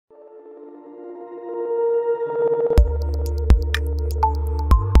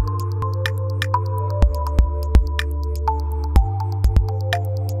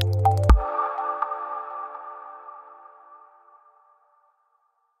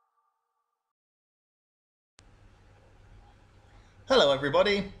Hello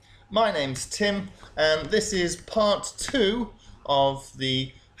everybody, my name's Tim and this is part 2 of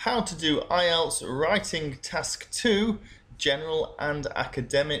the How to Do IELTS Writing Task 2 General and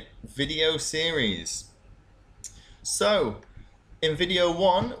Academic video series. So, in video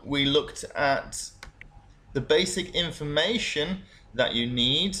 1 we looked at the basic information that you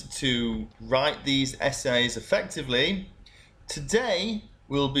need to write these essays effectively. Today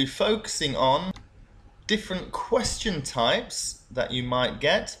we'll be focusing on different question types that you might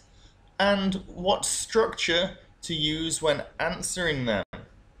get and what structure to use when answering them.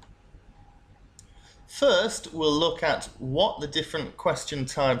 First, we'll look at what the different question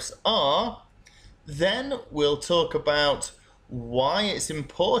types are. Then we'll talk about why it's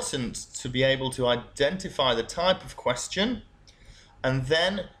important to be able to identify the type of question. And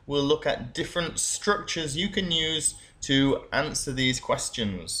then we'll look at different structures you can use to answer these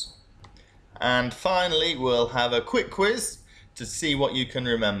questions. And finally, we'll have a quick quiz to see what you can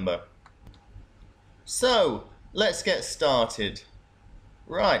remember. So, let's get started.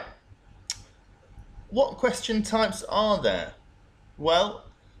 Right. What question types are there? Well,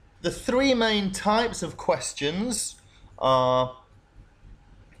 the three main types of questions are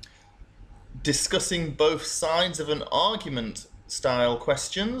discussing both sides of an argument style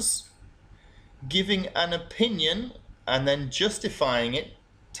questions, giving an opinion and then justifying it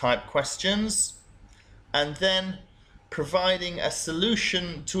type questions, and then providing a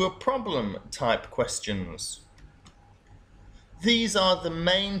solution to a problem type questions. These are the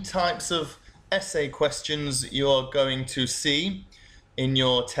main types of essay questions you're going to see in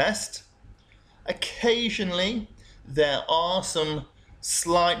your test. Occasionally there are some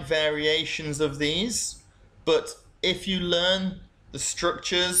slight variations of these, but if you learn the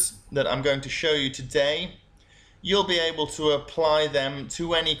structures that I'm going to show you today, you'll be able to apply them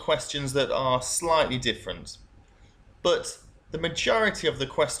to any questions that are slightly different. But the majority of the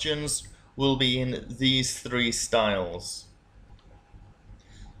questions will be in these three styles.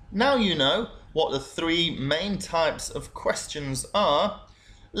 Now you know what the three main types of questions are,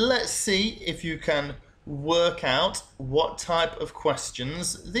 let's see if you can work out what type of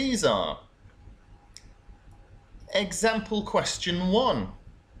questions these are. Example question 1.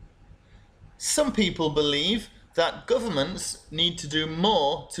 Some people believe that governments need to do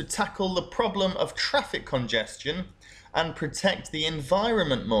more to tackle the problem of traffic congestion and protect the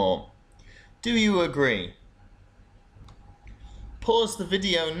environment more. Do you agree? Pause the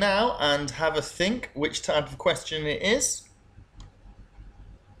video now and have a think which type of question it is.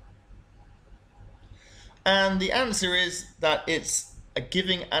 And the answer is that it's a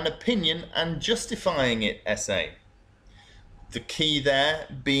giving an opinion and justifying it essay. The key there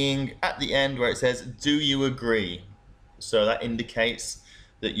being at the end where it says, do you agree? So that indicates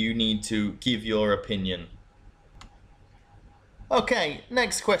that you need to give your opinion. Okay,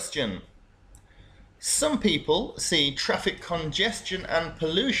 next question. Some people see traffic congestion and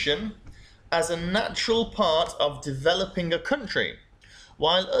pollution as a natural part of developing a country,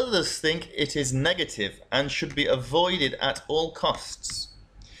 while others think it is negative and should be avoided at all costs.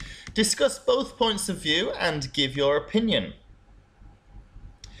 Discuss both points of view and give your opinion.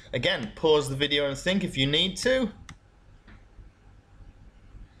 Again, pause the video and think if you need to.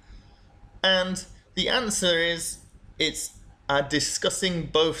 And the answer is, it's a discussing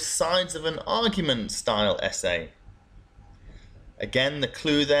both sides of an argument style essay. Again, the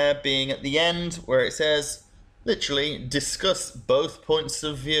clue there being at the end where it says, literally, discuss both points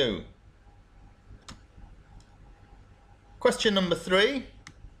of view. Question number 3.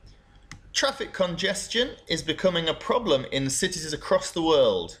 Traffic congestion is becoming a problem in cities across the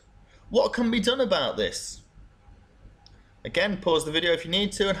world. What can be done about this? Again, pause the video if you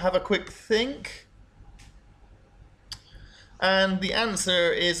need to and have a quick think. And the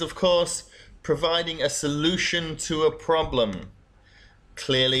answer is, of course, providing a solution to a problem.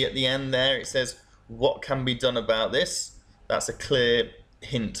 Clearly at the end there it says, what can be done about this? That's a clear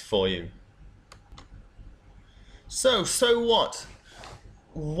hint for you. So what?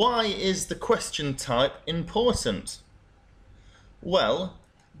 Why is the question type important? Well,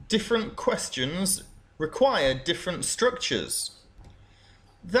 different questions require different structures.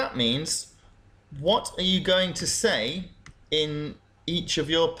 That means, what are you going to say in each of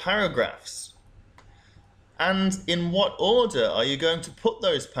your paragraphs? And in what order are you going to put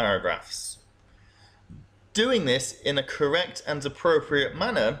those paragraphs? Doing this in a correct and appropriate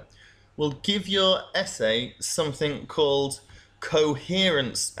manner will give your essay something called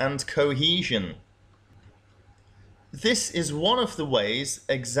coherence and cohesion. This is one of the ways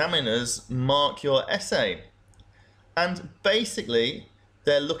examiners mark your essay, and basically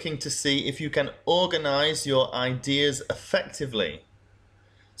they're looking to see if you can organize your ideas effectively.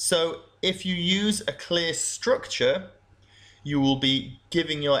 So if you use a clear structure, you will be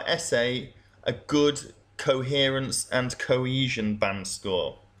giving your essay a good coherence and cohesion band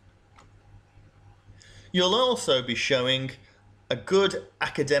score. You'll also be showing a good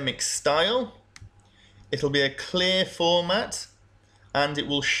academic style. It'll be a clear format and it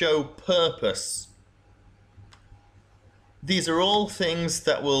will show purpose. These are all things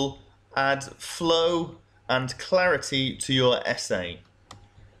that will add flow and clarity to your essay.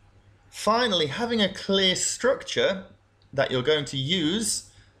 Finally, having a clear structure that you're going to use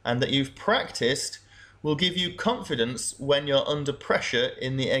and that you've practiced will give you confidence when you're under pressure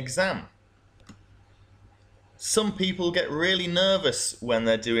in the exam. Some people get really nervous when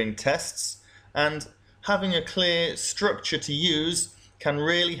they're doing tests, and having a clear structure to use can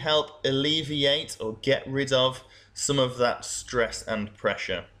really help alleviate or get rid of some of that stress and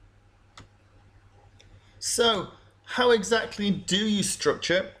pressure. So, how exactly do you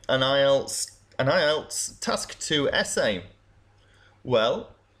structure an IELTS Task 2 essay?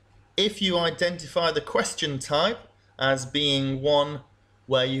 Well, if you identify the question type as being one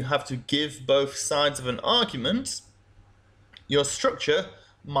where you have to give both sides of an argument, your structure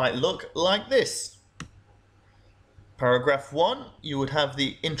might look like this. Paragraph 1, you would have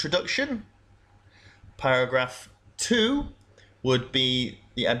the introduction. Paragraph 2 would be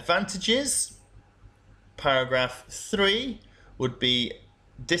the advantages. Paragraph 3 would be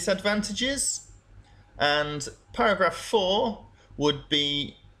disadvantages. And paragraph 4 would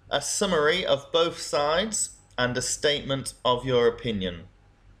be a summary of both sides and a statement of your opinion.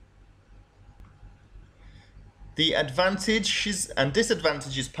 The advantages and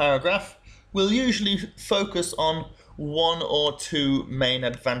disadvantages paragraph will usually focus on one or two main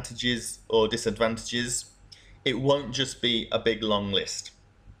advantages or disadvantages. It won't just be a big long list.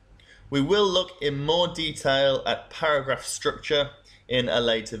 We will look in more detail at paragraph structure in a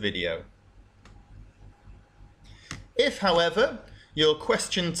later video. If, however, your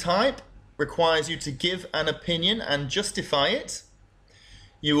question type requires you to give an opinion and justify it,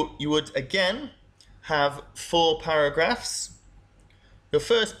 you would again have 4 paragraphs. Your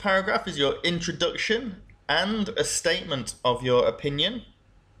first paragraph is your introduction and a statement of your opinion.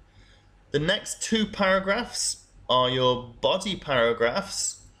 The next 2 paragraphs are your body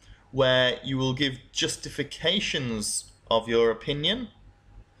paragraphs, where you will give justifications of your opinion.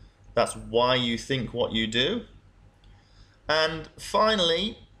 That's why you think what you do. And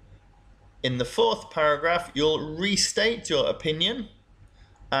finally, in the 4th paragraph, you'll restate your opinion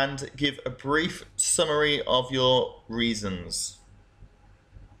and give a brief summary of your reasons.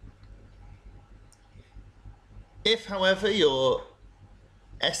 If, however, your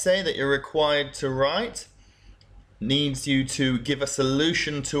essay that you're required to write needs you to give a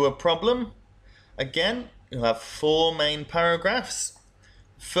solution to a problem, again, you'll have 4 main paragraphs.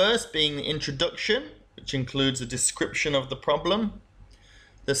 First being the introduction, which includes a description of the problem.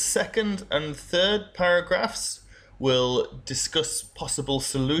 The second and third paragraphs will discuss possible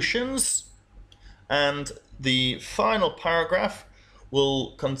solutions, and the final paragraph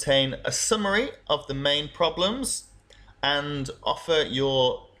will contain a summary of the main problems and offer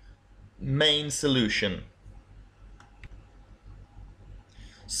your main solution.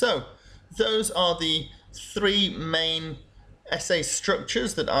 So, those are the 3 main essay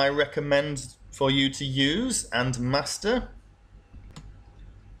structures that I recommend for you to use and master.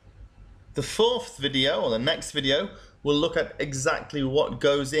 The 4th video, or the next video, will look at exactly what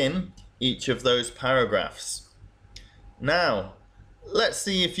goes in each of those paragraphs. Now, let's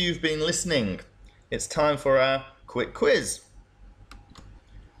see if you've been listening. It's time for our quick quiz.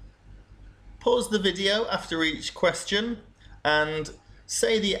 Pause the video after each question and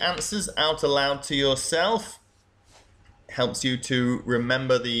say the answers out aloud to yourself. It helps you to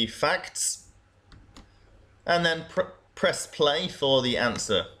remember the facts. And then press play for the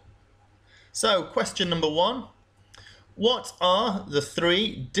answer. So, question number 1. What are the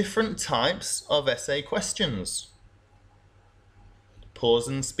 3 different types of essay questions? Pause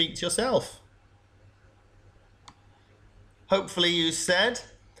and speak to yourself. Hopefully you said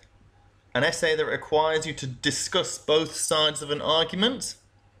an essay that requires you to discuss both sides of an argument,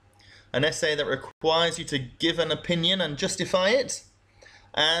 an essay that requires you to give an opinion and justify it,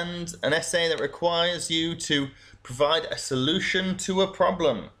 and an essay that requires you to provide a solution to a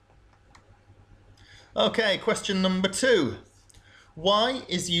problem. Okay, question number 2. Why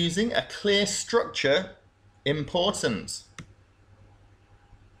is using a clear structure important?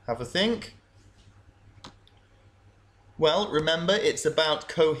 Have a think. Well, remember, it's about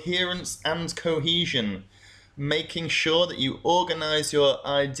coherence and cohesion, making sure that you organize your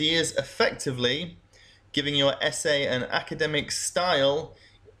ideas effectively, giving your essay an academic style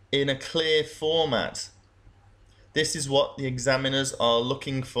in a clear format. This is what the examiners are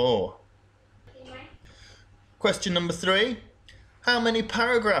looking for. Question number 3. How many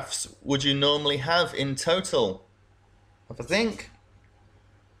paragraphs would you normally have in total? Have a think.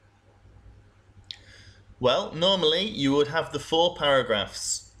 Well, normally you would have the 4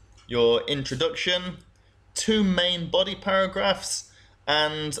 paragraphs. Your introduction, 2 main body paragraphs,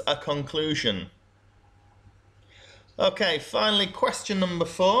 and a conclusion. Okay, finally, question number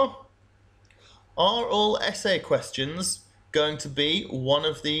 4. Are all essay questions going to be one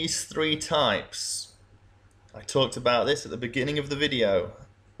of these 3 types? I talked about this at the beginning of the video.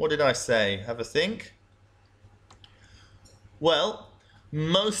 What did I say? Have a think. Well,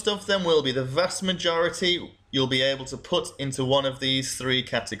 most of them will be. The vast majority you'll be able to put into one of these 3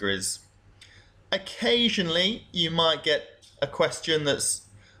 categories. Occasionally, you might get a question that's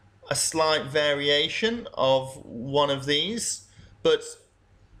a slight variation of one of these, but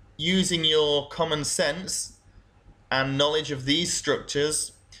using your common sense and knowledge of these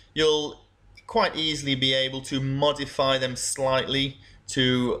structures, you'll quite easily be able to modify them slightly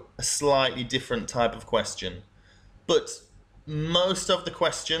to a slightly different type of question. But most of the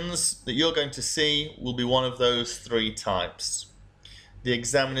questions that you're going to see will be one of those 3 types. The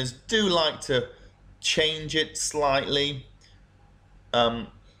examiners do like to change it slightly.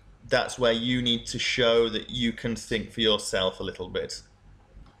 That's where you need to show that you can think for yourself a little bit.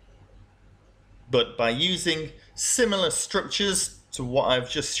 But by using similar structures to what I've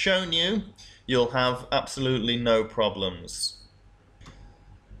just shown you, you'll have absolutely no problems.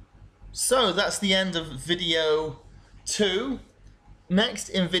 So that's the end of video 2. Next,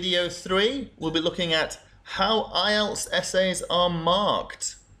 in video 3, we'll be looking at how IELTS essays are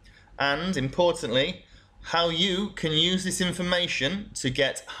marked, and importantly, how you can use this information to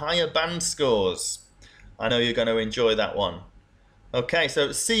get higher band scores. I know you're going to enjoy that one. Okay,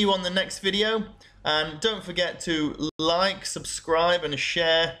 so see you on the next video, and don't forget to like, subscribe and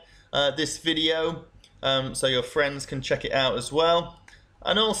share this video so your friends can check it out as well.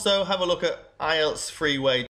 And also have a look at IELTS Freeway